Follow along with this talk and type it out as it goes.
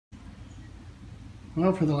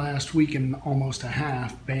Well, for the last week and almost a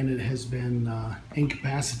half, Bandit has been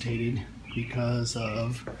incapacitated because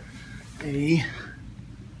of a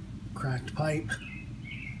cracked pipe.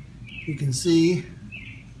 You can see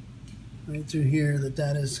right through here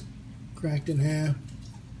that is cracked in half,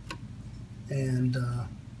 and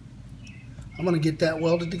I'm going to get that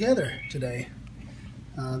welded together today.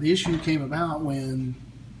 The issue came about when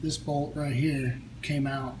this bolt right here came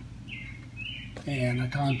out, and I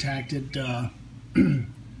contacted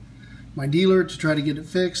my dealer to try to get it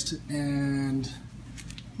fixed, and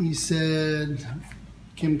he said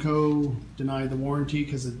Kimco denied the warranty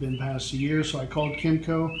because it's been past a year. So I called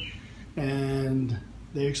Kimco and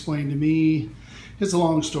they explained to me, it's a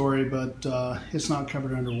long story, but it's not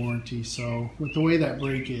covered under warranty. So with the way that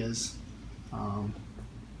brake is, I'm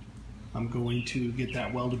going to get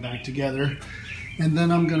that welded back together, and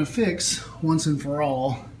then I'm going to fix once and for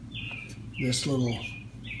all this little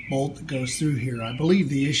bolt that goes through here. I believe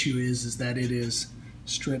the issue is that it is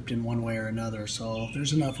stripped in one way or another. So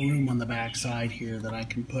there's enough room on the back side here that I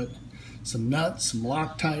can put some nuts, some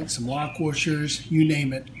Loctite, some lock washers, you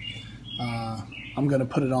name it. I'm going to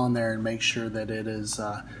put it on there and make sure that it is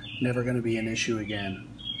never going to be an issue again.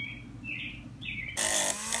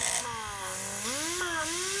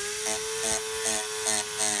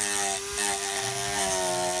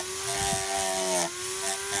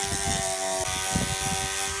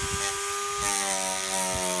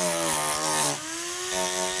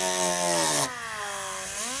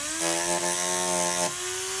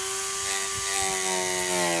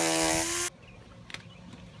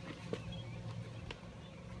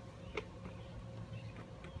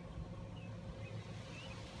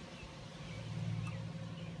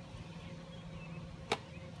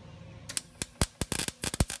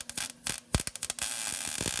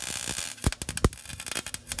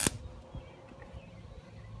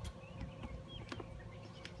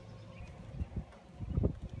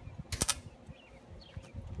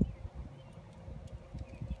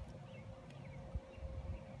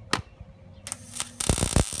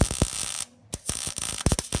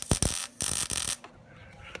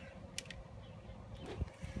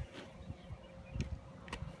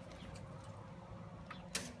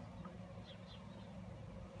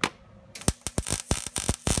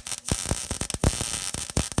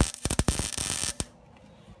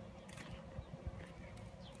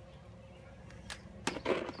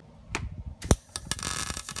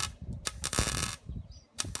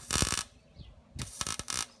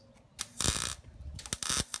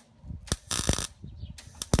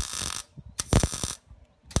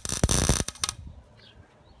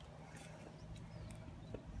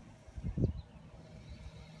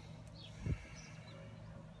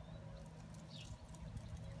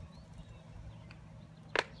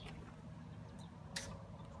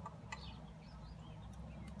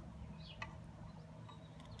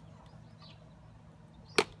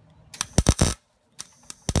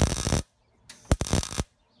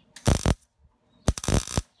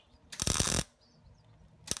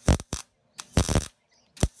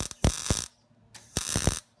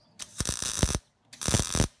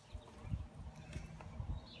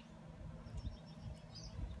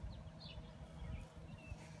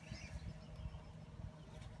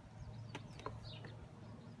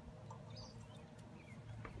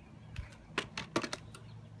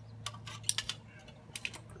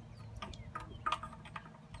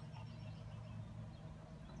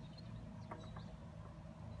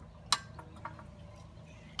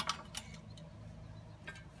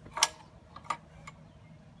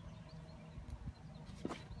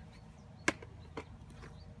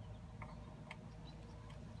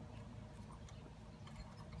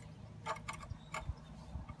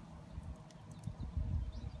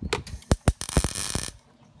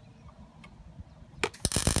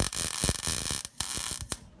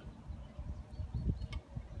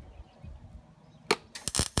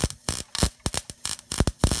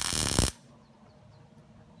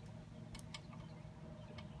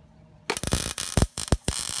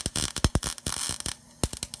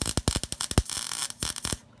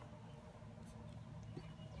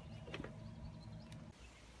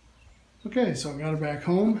 Okay, so I got it back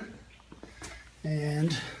home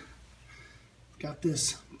and got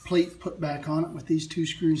this plate put back on it with these two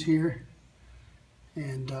screws here,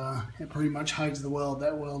 and it pretty much hides the weld.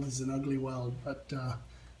 That weld is an ugly weld, but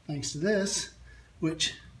thanks to this,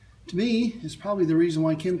 which to me is probably the reason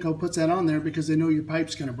why Kimco puts that on there, because they know your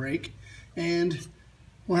pipe's going to break, and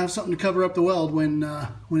we'll have something to cover up the weld when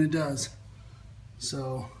it does.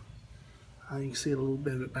 So you can see a little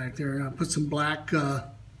bit of it back there. I put some black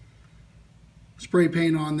spray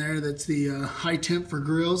paint on there. That's the high temp for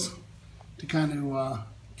grills to kind of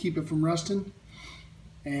keep it from rusting.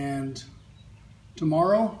 And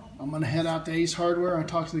tomorrow I'm going to head out to Ace Hardware. I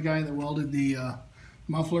talked to the guy that welded the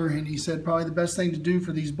muffler, and he said probably the best thing to do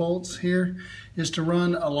for these bolts here is to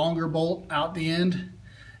run a longer bolt out the end,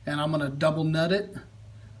 and I'm going to double nut it.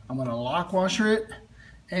 I'm going to lock washer it,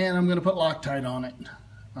 and I'm going to put Loctite on it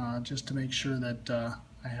just to make sure that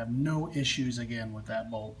I have no issues again with that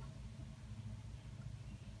bolt.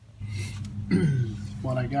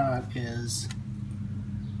 What I got is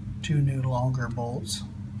 2 new longer bolts,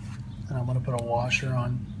 and I'm going to put a washer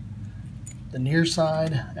on the near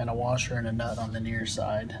side and a washer and a nut on the near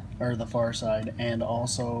side, or the far side, and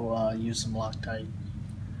also use some Loctite.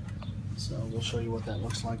 So we'll show you what that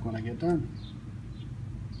looks like when I get done.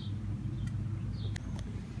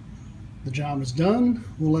 The job is done.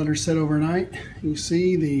 We'll let her sit overnight. You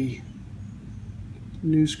see the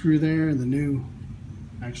new screw there, and the new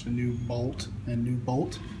bolt and new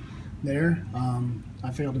bolt there.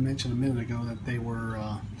 I failed to mention a minute ago that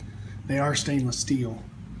they are stainless steel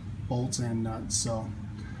bolts and nuts, so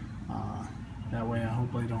that way I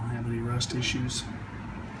hopefully don't have any rust issues.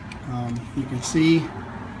 You can see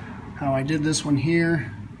how I did this one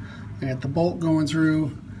here. I got the bolt going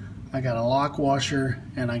through, I got a lock washer,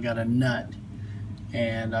 and I got a nut,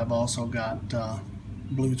 and I've also got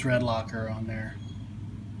blue thread locker on there,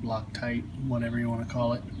 Loctite, whatever you want to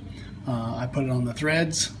call it. I put it on the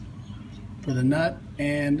threads for the nut,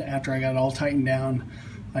 and after I got it all tightened down,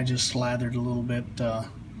 I just slathered a little bit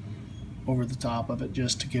over the top of it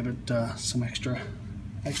just to give it some extra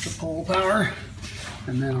pull power.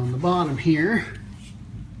 And then on the bottom here,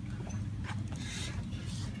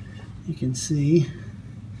 you can see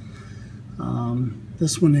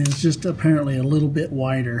this one is just apparently a little bit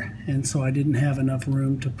wider, and so I didn't have enough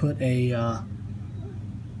room to put a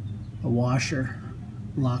washer,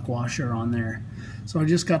 lock washer on there. So I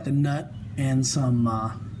just got the nut and some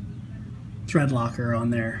thread locker on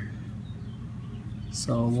there.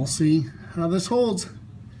 So we'll see how this holds.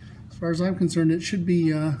 As far as I'm concerned, it should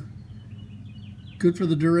be good for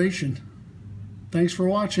the duration. Thanks for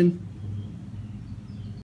watching.